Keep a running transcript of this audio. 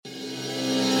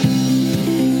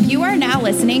are now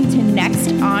listening to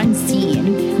Next on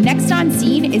Scene. Next on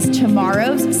Scene is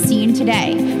tomorrow's scene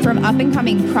today. From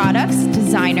up-and-coming products,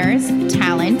 designers,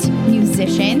 talent,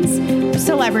 musicians,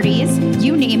 celebrities,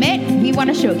 you name it, we want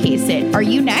to showcase it. Are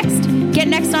you next? Get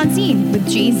Next on Scene with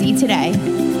Jay-Z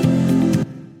today.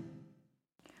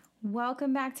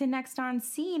 Welcome back to Next on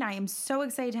Scene. I am so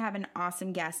excited to have an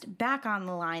awesome guest back on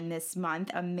the line this month,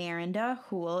 Amanda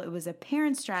Hool. It was a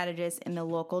parent strategist in the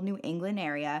local New England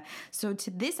area. So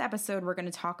to this episode, we're going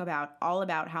to talk all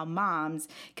about how moms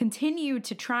continue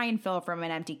to try and fill from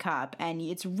an empty cup, and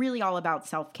it's really all about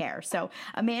self-care. So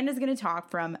Amanda's going to talk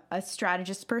from a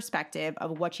strategist perspective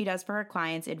of what she does for her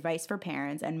clients, advice for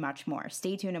parents, and much more.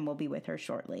 Stay tuned and we'll be with her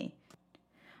shortly.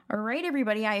 All right,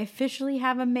 everybody, I officially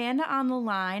have Amanda on the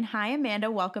line. Hi,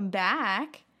 Amanda. Welcome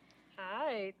back.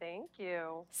 Hi, thank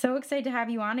you. So excited to have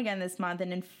you on again this month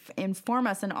and inform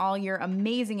us on all your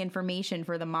amazing information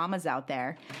for the mamas out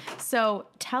there. So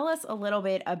tell us a little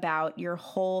bit about your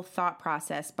whole thought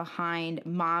process behind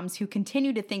moms who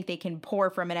continue to think they can pour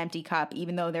from an empty cup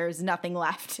even though there's nothing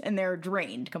left and they're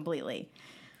drained completely.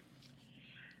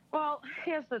 Well,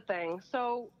 here's the thing.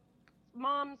 So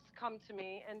moms come to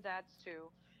me, and dads too,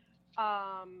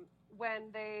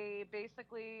 when they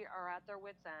basically are at their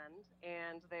wits' end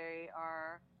and they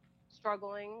are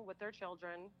struggling with their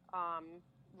children,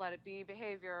 let it be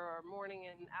behavior or morning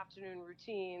and afternoon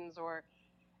routines,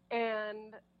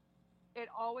 and it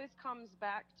always comes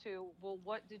back to, well,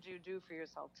 what did you do for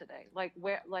yourself today?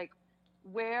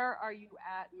 Where are you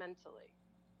at mentally?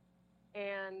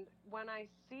 And when I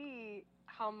see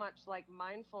how much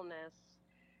mindfulness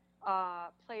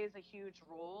plays a huge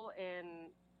role in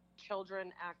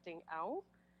children acting out,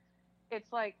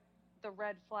 it's like the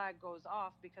red flag goes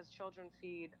off because children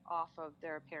feed off of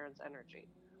their parents' energy.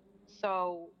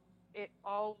 So it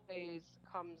always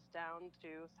comes down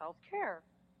to self-care.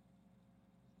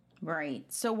 Right.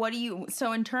 So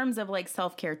in terms of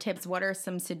self-care tips, what are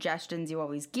some suggestions you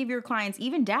always give your clients,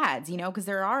 even dads, because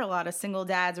there are a lot of single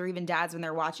dads or even dads when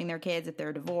they're watching their kids, if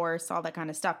they're divorced, all that kind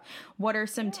of stuff. What are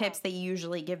some tips that you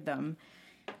usually give them?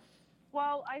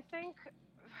 Well, I think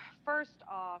first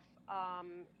off,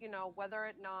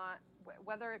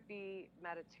 whether it be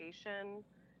meditation,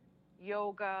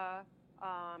 yoga,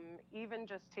 even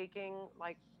just taking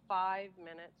 5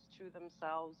 minutes to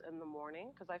themselves in the morning,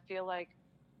 because I feel like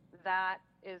that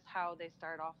is how they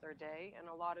start off their day. And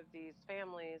a lot of these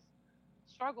families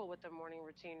struggle with their morning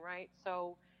routine, right?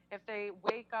 So if they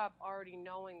wake up already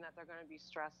knowing that they're going to be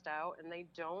stressed out and they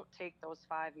don't take those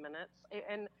 5 minutes,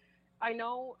 and I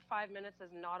know 5 minutes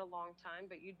is not a long time,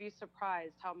 but you'd be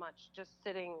surprised how much just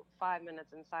sitting 5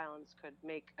 minutes in silence could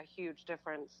make a huge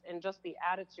difference in just the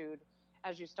attitude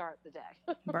as you start the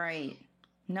day. Right.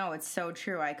 No, it's so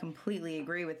true. I completely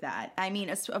agree with that. I mean,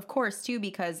 of course, too,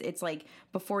 because it's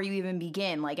before you even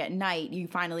begin, at night, you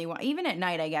finally want, even at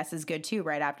night, I guess, is good too,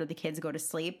 right after the kids go to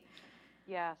sleep.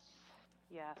 Yes.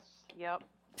 Yep.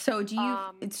 So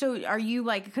are you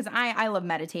because I love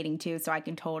meditating too, so I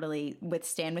can totally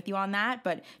withstand with you on that.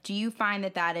 But do you find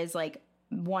that is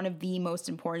one of the most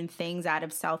important things out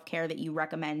of self-care that you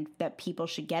recommend that people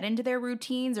should get into their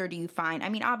routines? Or do you find,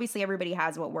 obviously everybody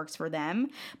has what works for them,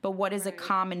 but what is a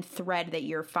common thread that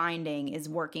you're finding is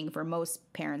working for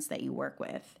most parents that you work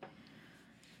with?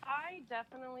 I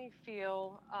definitely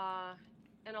feel,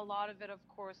 and a lot of it, of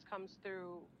course, comes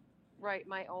through,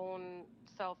 my own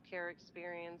self-care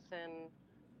experience and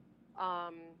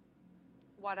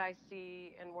what I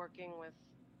see in working with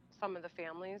some of the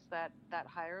families that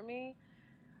hire me.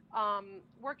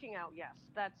 Working out, yes,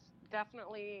 that's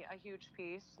definitely a huge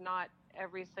piece. Not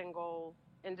every single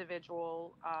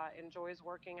individual enjoys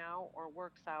working out or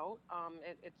works out.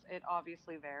 It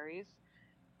obviously varies,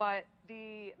 but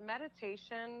the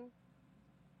meditation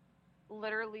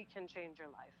literally can change your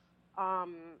life.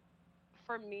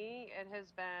 For me, it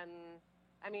has been,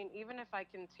 even if I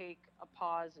can take a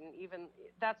pause, and even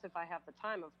that's if I have the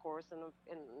time, of course, and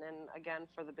again,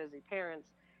 for the busy parents,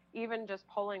 even just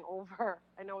pulling over,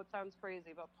 I know it sounds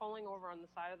crazy, but pulling over on the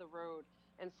side of the road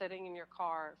and sitting in your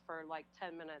car for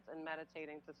 10 minutes and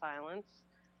meditating to silence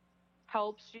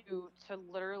helps you to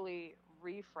literally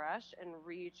refresh and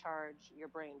recharge your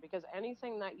brain. Because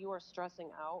anything that you are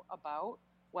stressing out about,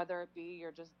 whether it be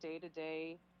your just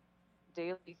day-to-day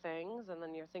daily things, and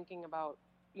then you're thinking about,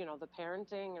 the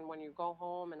parenting and when you go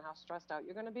home and how stressed out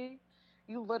you're going to be,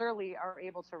 you literally are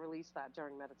able to release that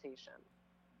during meditation.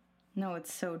 No,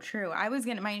 it's so true.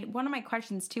 One of my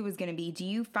questions too was gonna be, do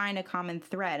you find a common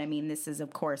thread? I mean, this is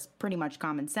of course pretty much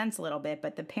common sense a little bit,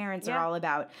 but the parents are Yeah. all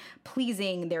about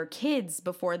pleasing their kids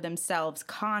before themselves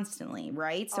constantly,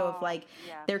 right? So if like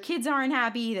yes. their kids aren't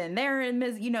happy, then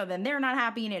then they're not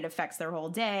happy and it affects their whole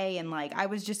day. And like I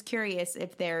was just curious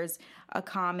if there's a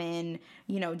common,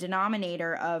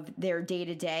 denominator of their day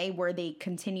to day where they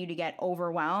continue to get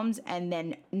overwhelmed and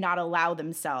then not allow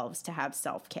themselves to have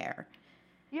self-care.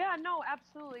 Yeah, no,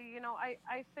 absolutely.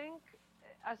 I think,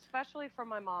 especially for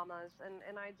my mamas,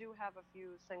 and I do have a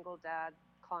few single dad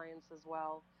clients as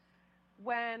well,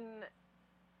 when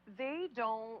they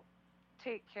don't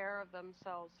take care of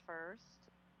themselves first,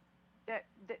 that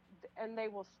and they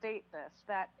will state this,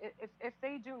 that if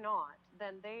they do not,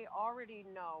 then they already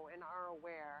know and are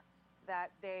aware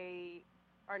that they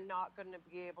are not going to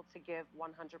be able to give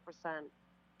 100%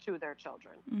 to their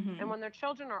children. And when their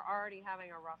children are already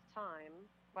having a rough time,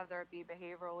 whether it be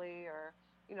behaviorally or,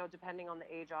 depending on the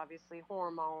age, obviously,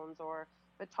 hormones or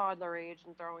the toddler age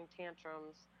and throwing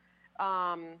tantrums,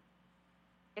 um,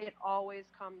 it always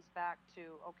comes back to,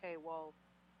 okay, well,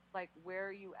 like, where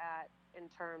are you at in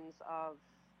terms of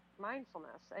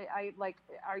mindfulness? I like,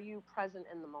 are you present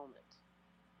in the moment?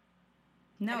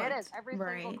 No, And it is it's every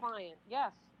single right. client.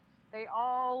 Yes, they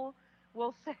all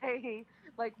will say,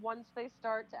 like, once they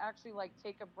start to actually like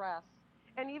take a breath,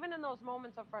 and even in those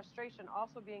moments of frustration,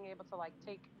 also being able to like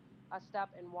take a step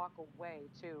and walk away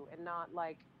too, and not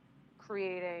like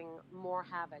creating more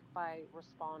havoc by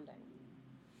responding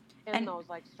in And those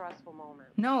like stressful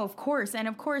moments. no, of course. And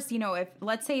of course, if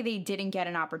let's say they didn't get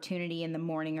an opportunity in the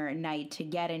morning or at night to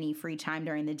get any free time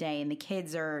during the day and the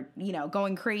kids are,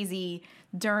 going crazy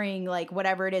during like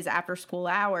whatever it is after school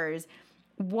hours,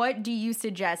 what do you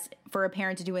suggest for a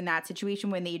parent to do in that situation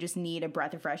when they just need a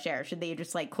breath of fresh air? Should they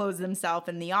just like close themselves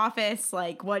in the office?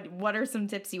 Like what are some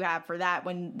tips you have for that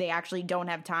when they actually don't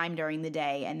have time during the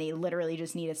day and they literally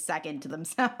just need a second to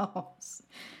themselves?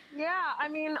 Yeah, I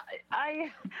mean,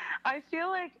 I feel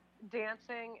like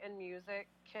dancing and music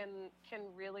can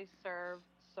really serve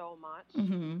so much.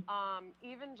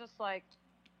 Even just like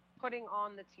putting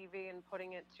on the TV and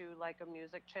putting it to like a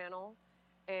music channel,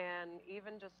 and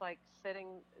even just like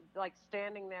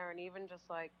standing there, and even just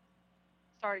like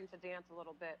starting to dance a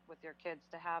little bit with your kids,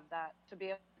 to have that, to be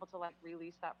able to like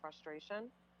release that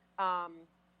frustration, um,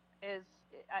 is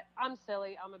I'm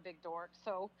silly. I'm a big dork,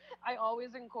 so I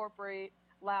always incorporate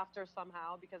laughter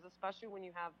somehow, because especially when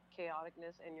you have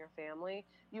chaoticness in your family,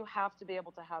 you have to be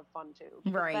able to have fun too,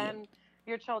 because Right. then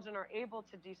your children are able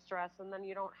to de-stress, and then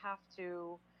you don't have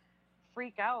to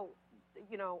freak out,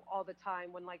 all the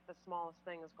time when like the smallest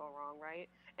things go wrong, right?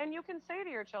 And you can say to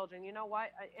your children, you know what,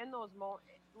 in those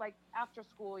like after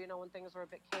school, when things are a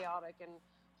bit chaotic and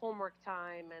homework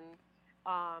time and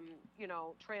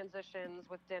transitions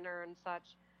with dinner and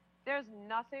such, there's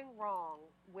nothing wrong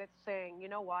with saying, you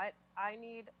know what, I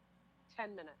need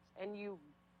 10 minutes, and you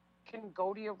can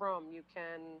go to your room, you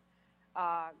can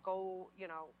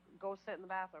go sit in the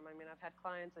bathroom. I mean, I've had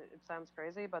clients, it sounds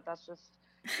crazy, but that's just,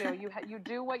 you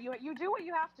do what you do what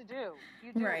you have to do.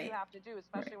 You do what you Right. have to do,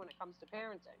 especially Right. when it comes to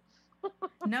parenting.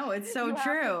 No, it's so You have to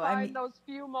true. find those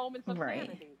few moments of right.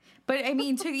 sanity. But I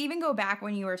mean, to even go back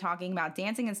when you were talking about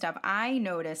dancing and stuff, I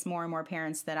notice more and more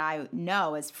parents that I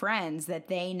know as friends that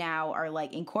they now are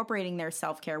like incorporating their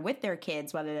self care with their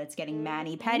kids, whether that's getting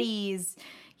mani pedis,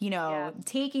 Yes.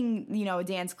 taking,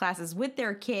 dance classes with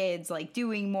their kids, like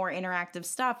doing more interactive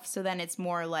stuff. So then it's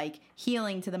more like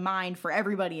healing to the mind for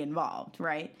everybody involved,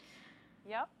 right?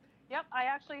 Yep. I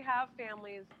actually have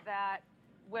families that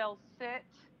will sit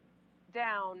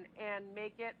down and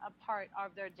make it a part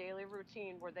of their daily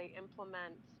routine, where they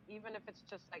implement, even if it's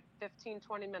just like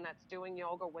 15-20 minutes, doing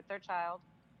yoga with their child.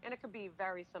 And it could be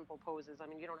very simple poses. I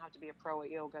mean, you don't have to be a pro at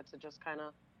yoga to just kind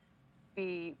of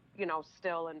be,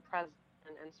 still and present,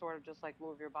 and sort of just like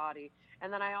move your body.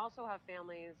 And then I also have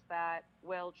families that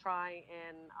will try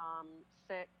and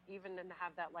sit even and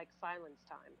have that like silence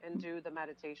time and do the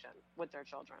meditation with their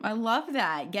children. I love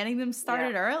that. Getting them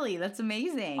started Yeah. early. That's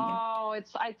amazing. Oh,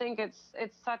 I think it's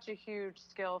such a huge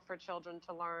skill for children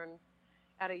to learn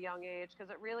at a young age, because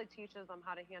it really teaches them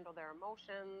how to handle their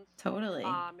emotions, Totally.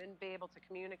 and be able to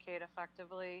communicate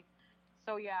effectively.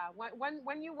 So yeah,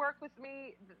 when you work with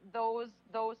me, those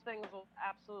things will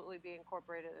absolutely be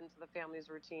incorporated into the family's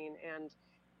routine, and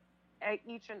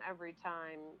each and every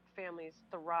time, families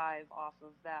thrive off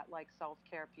of that like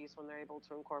self-care piece when they're able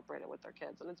to incorporate it with their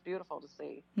kids, and it's beautiful to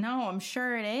see. No, I'm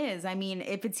sure it is. I mean,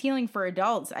 if it's healing for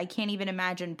adults, I can't even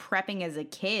imagine prepping as a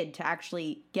kid to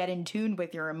actually get in tune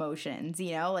with your emotions,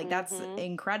 like that's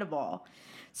incredible.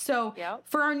 So Yep.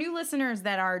 for our new listeners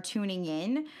that are tuning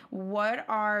in, what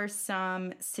are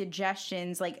some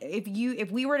suggestions? Like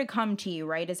if we were to come to you,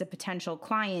 right, as a potential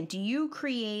client, do you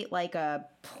create like a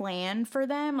plan for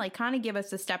them? Like kind of give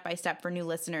us a step-by-step for new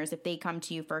listeners if they come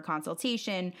to you for a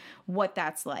consultation, what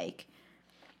that's like.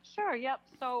 Sure. Yep.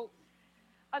 So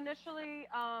initially,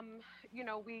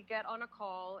 we get on a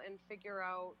call and figure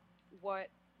out what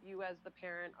you as the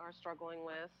parent are struggling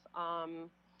with.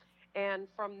 And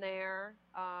from there,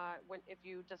 if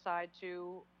you decide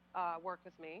to work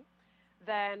with me,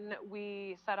 then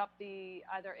we set up the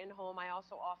either in home. I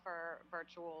also offer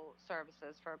virtual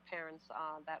services for parents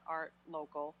that aren't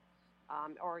local,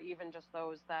 or even just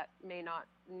those that may not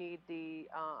need the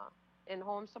in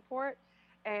home support.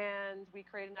 And we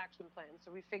create an action plan.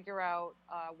 So we figure out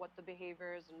what the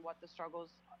behaviors and what the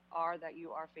struggles are that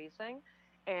you are facing.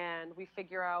 And we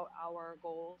figure out our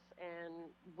goals and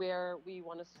where we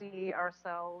want to see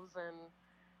ourselves in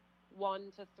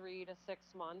 1 to 3 to 6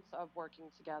 months of working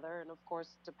together. And of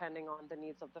course, depending on the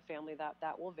needs of the family,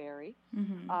 that will vary.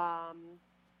 Mm-hmm.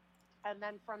 And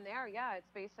then from there, yeah,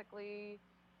 it's basically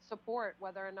support,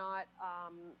 whether or not,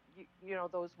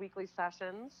 those weekly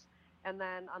sessions, and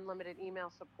then unlimited email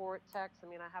support, text. I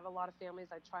mean, I have a lot of families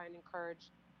I try and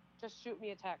encourage, just shoot me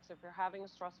a text. If you're having a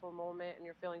stressful moment and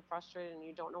you're feeling frustrated and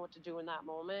you don't know what to do in that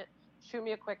moment, shoot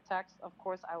me a quick text. Of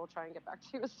course, I will try and get back to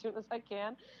you as soon as I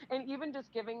can. And even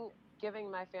just giving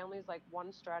my families like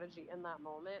one strategy in that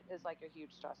moment is like a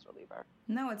huge stress reliever.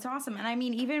 No, it's awesome. And I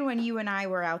mean, even when you and I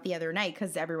were out the other night,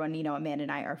 because everyone, Amanda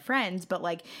and I are friends, but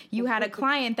like you had a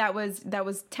client that was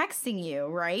texting you,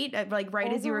 right? Like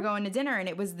right as you were going to dinner, and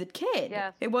it was the kid.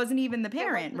 Yes. It wasn't even the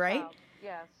parent, right? Child.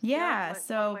 Yes. Yeah.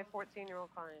 So my 14-year-old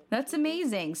client. That's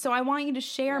amazing. So I want you to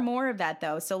share more of that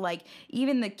though. So like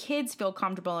even the kids feel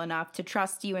comfortable enough to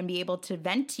trust you and be able to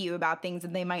vent to you about things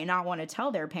that they might not want to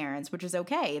tell their parents, which is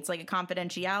okay. It's like a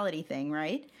confidentiality thing,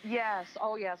 right? Yes.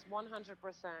 Oh yes. 100%.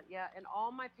 Yeah. And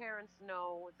all my parents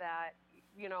know that,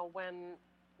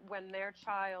 when their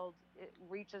child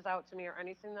reaches out to me or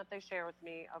anything that they share with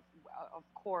me, of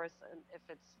course, and if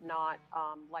it's not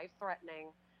life-threatening,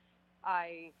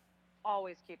 I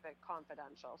always keep it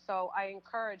confidential. So I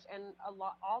encourage, and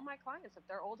all my clients, if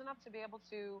they're old enough to be able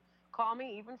to call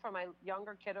me, even for my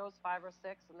younger kiddos, 5 or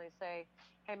 6, and they say,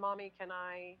 "Hey, mommy, can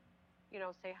I,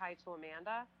 say hi to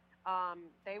Amanda?"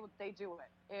 They do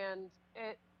it, and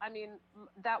I mean,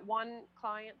 that one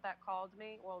client that called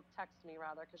me, well, texted me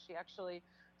rather, because she actually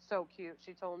so cute.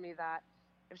 She told me that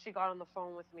if she got on the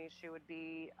phone with me, she would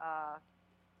be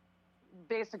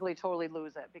basically totally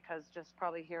lose it, because just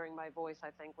probably hearing my voice, I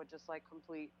think, would just like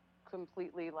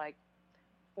completely like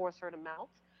force her to melt.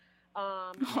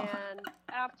 And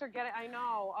after I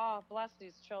know, oh, bless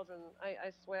these children,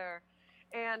 I swear.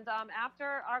 And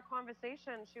after our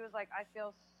conversation, she was like, "I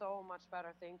feel so much better.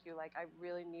 Thank you. Like, I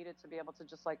really needed to be able to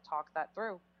just like talk that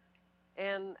through."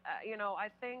 And, I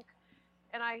think,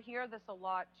 and I hear this a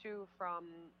lot too from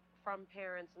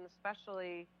parents, and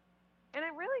especially, and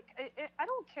I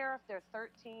don't care if they're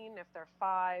 13, if they're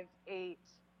 5, 8,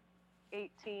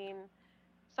 18.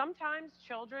 Sometimes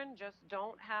children just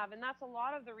don't have, and that's a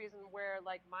lot of the reason where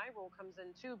like my role comes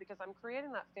in too, because I'm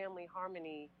creating that family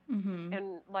harmony,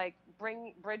 and like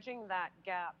bridging that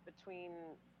gap between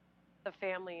the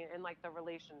family and like the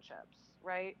relationships,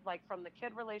 right? Like from the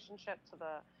kid relationship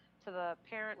to the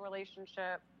parent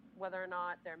relationship, whether or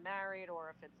not they're married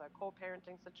or if it's a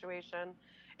co-parenting situation,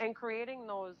 and creating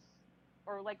those,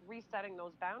 or like resetting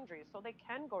those boundaries so they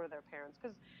can go to their parents,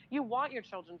 because you want your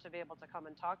children to be able to come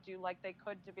and talk to you like they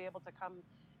could to be able to come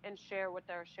and share what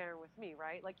they're sharing with me,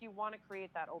 right? Like you want to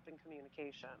create that open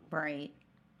communication. Right.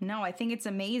 No, I think it's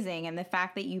amazing. And the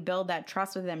fact that you build that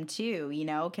trust with them too,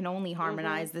 can only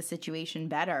harmonize the situation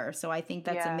better. So I think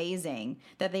that's amazing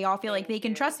that they all feel like they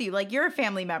can trust you. Like you're a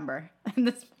family member at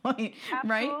this point,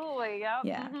 right? Absolutely. Yep.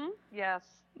 Yeah. Yes.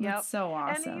 That's so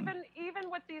awesome. And even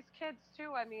with these kids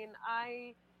too, I mean,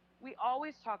 we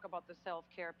always talk about the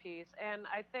self-care piece. And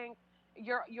I think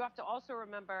you have to also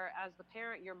remember, as the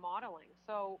parent, you're modeling.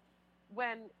 So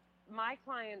when my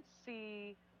clients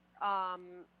see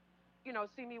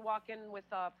me walk in with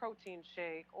a protein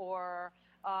shake, or,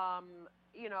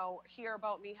 hear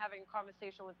about me having a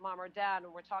conversation with mom or dad,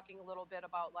 and we're talking a little bit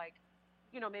about like,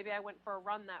 maybe I went for a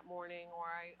run that morning, or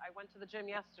I went to the gym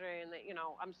yesterday, and that,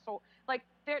 I'm so like,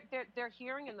 they're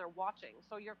hearing and they're watching.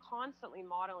 So you're constantly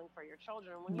modeling for your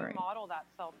children. And when you model that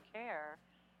self-care,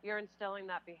 you're instilling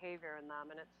that behavior in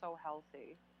them, and it's so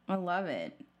healthy. I love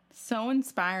it. So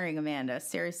inspiring, Amanda.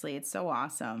 Seriously, it's so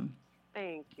awesome.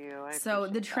 Thank you. So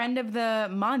the trend of the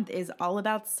month is all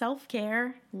about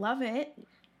self-care. Love it.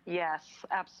 Yes,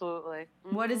 absolutely.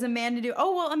 What does Amanda do?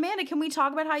 Oh, well, Amanda, can we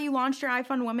talk about how you launched your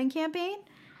iFund Women campaign?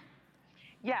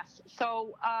 Yes.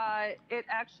 So it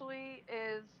actually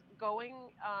is going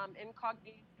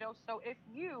incognito. So if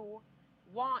you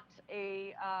want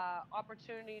a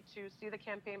opportunity to see the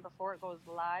campaign before it goes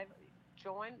live,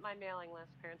 join my mailing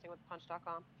list,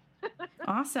 parentingwithpunch.com.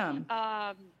 Awesome.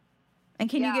 um, And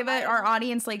can you yeah, give our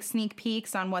audience like sneak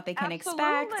peeks on what they can expect?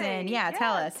 And absolutely. yeah,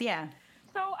 tell Yes. us. Yeah.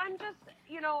 So I'm just,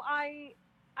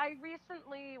 I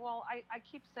recently, well, I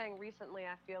keep saying recently,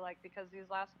 I feel like, because these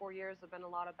last 4 years have been a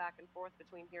lot of back and forth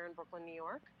between here and Brooklyn, New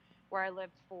York, where I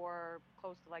lived for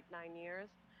close to like 9 years.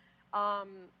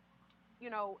 Um,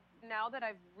 now that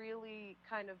I've really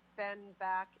kind of been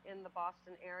back in the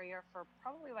Boston area for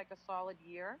probably like a solid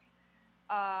year,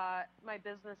 my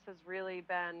business has really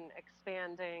been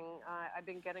expanding. I've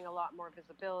been getting a lot more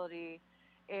visibility,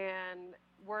 and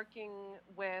working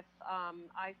with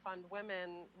iFund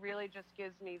Women really just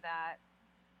gives me that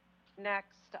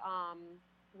next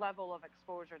level of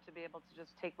exposure to be able to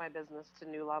just take my business to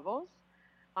new levels.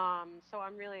 So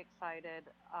I'm really excited.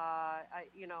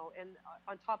 And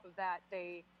on top of that,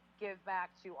 they give back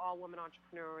to all women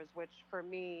entrepreneurs, which for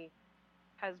me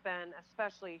has been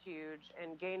especially huge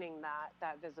in gaining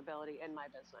that visibility in my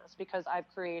business, because I've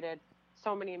created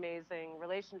so many amazing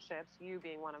relationships, you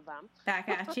being one of them. Back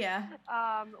at ya.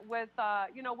 With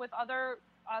other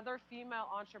female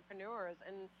entrepreneurs,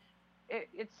 and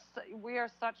it's we are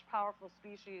such powerful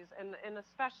species, and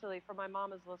especially for my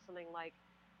mamas listening, like,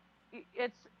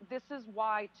 it's this is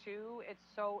why too it's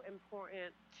so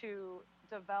important to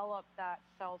develop that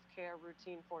self-care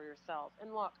routine for yourself.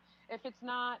 And look, if it's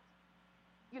not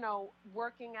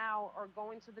working out or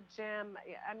going to the gym.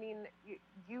 I mean,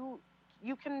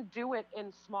 you can do it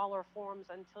in smaller forms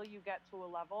until you get to a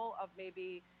level of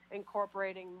maybe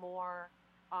incorporating more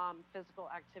physical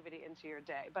activity into your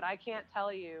day. But I can't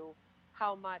tell you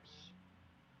how much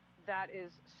that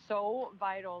is so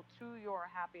vital to your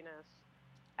happiness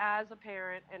as a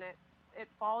parent, and it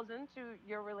falls into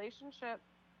your relationship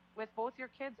with both your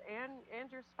kids and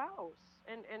your spouse,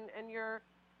 and your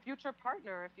future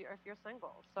partner if you're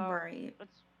single. So Right.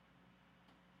 it's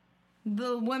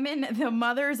The women, the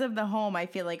mothers of the home, I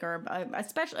feel like are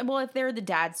especially, well, if they're the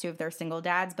dads too, if they're single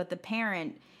dads, but the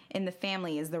parent in the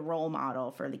family is the role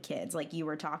model for the kids, like you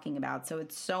were talking about. So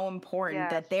it's so important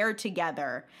yes, that they're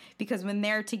together, because when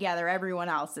they're together, everyone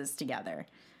else is together.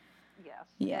 yes.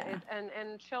 Yeah.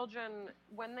 And children,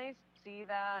 when they see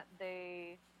that,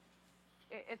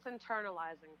 it's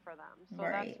internalizing for them. So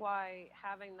that's Right. why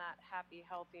having that happy,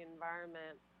 healthy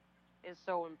environment is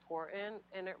so important,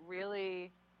 and it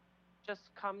really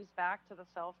just comes back to the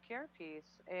self-care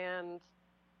piece. And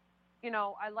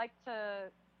I like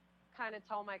to kind of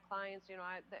tell my clients,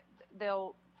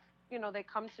 they'll, they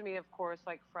come to me, of course,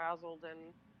 like frazzled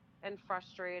and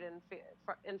frustrated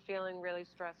and feeling really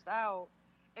stressed out.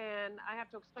 And I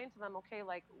have to explain to them, okay,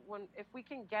 like, if we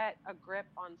can get a grip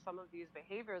on some of these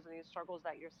behaviors and these struggles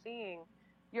that you're seeing,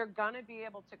 you're going to be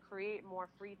able to create more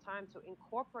free time to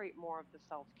incorporate more of the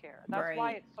self-care. That's why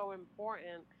Right. it's so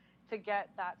important to get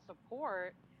that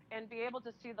support and be able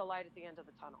to see the light at the end of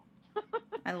the tunnel.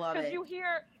 I love Because it. you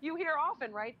hear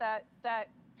often, right, that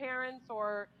parents,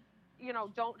 or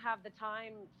don't have the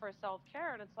time for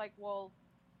self-care, and it's like, well,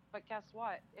 but guess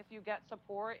what, if you get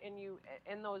support and you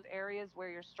in those areas where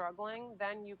you're struggling,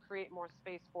 then you create more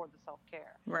space for the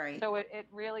self-care. Right. So it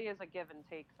really is a give and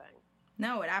take thing.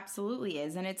 No, it absolutely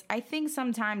is. And I think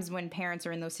sometimes when parents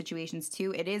are in those situations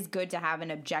too, it is good to have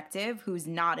an objective who's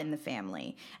not in the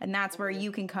family. And that's where Mm-hmm.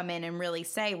 you can come in and really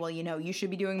say, well, you should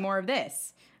be doing more of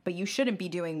this, but you shouldn't be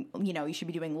doing, you should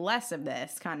be doing less of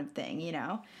this kind of thing.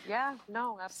 Yeah,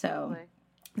 no, So absolutely.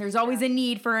 there's always Yes. a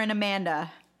need for an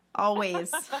Amanda. Always.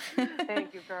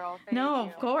 Thank you, girl. Thank No, you.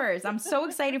 of course. I'm so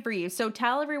excited for you. So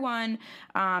tell everyone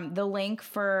the link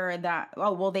for that.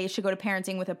 Oh, well, they should go to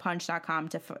parentingwithapunch.com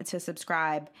to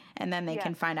subscribe, and then they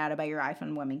can Yes. find out about your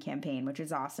iPhone Women campaign, which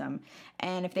is awesome.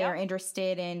 And if they Yep. are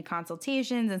interested in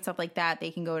consultations and stuff like that,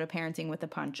 they can go to Parenting with a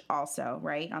Punch also,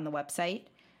 right, on the website?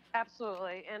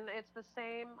 Absolutely. And it's the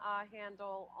same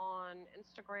handle on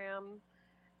Instagram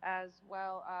as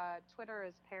well. Twitter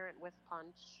is Parent with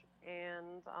Punch.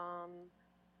 And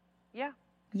yeah,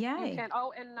 you Yay. can.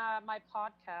 Oh, and my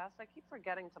podcast, I keep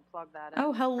forgetting to plug that in. Oh,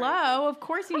 It's crazy. hello. Of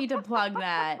course you need to plug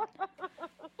that.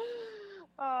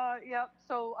 Yep.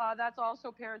 So that's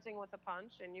also Parenting with a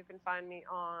Punch. And you can find me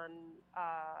on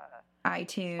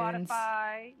iTunes.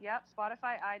 Spotify. Yep.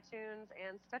 Spotify, iTunes,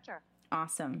 and Stitcher.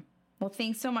 Awesome. Well,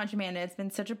 thanks so much, Amanda. It's been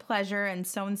such a pleasure and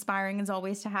so inspiring as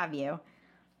always to have you.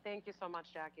 Thank you so much,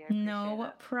 Jackie. I appreciate No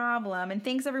it. problem. And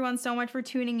thanks everyone so much for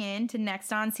tuning in to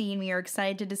Next on Scene. We are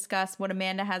excited to discuss what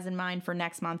Amanda has in mind for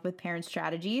next month with Parent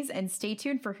Strategies, and stay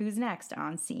tuned for who's next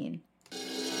on Scene.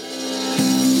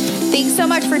 Thanks so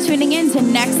much for tuning in to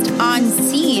Next on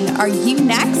Scene. Are you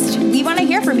next? We want to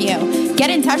hear from you. Get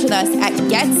in touch with us at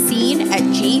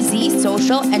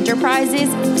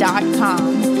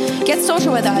getscene@jzsocialenterprises.com. Get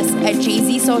social with us at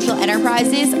JZ Social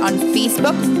Enterprises on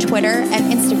Facebook, Twitter,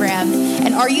 and Instagram.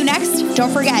 And are you next?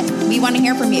 Don't forget, we want to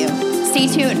hear from you. Stay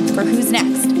tuned for who's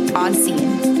next on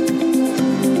Scene.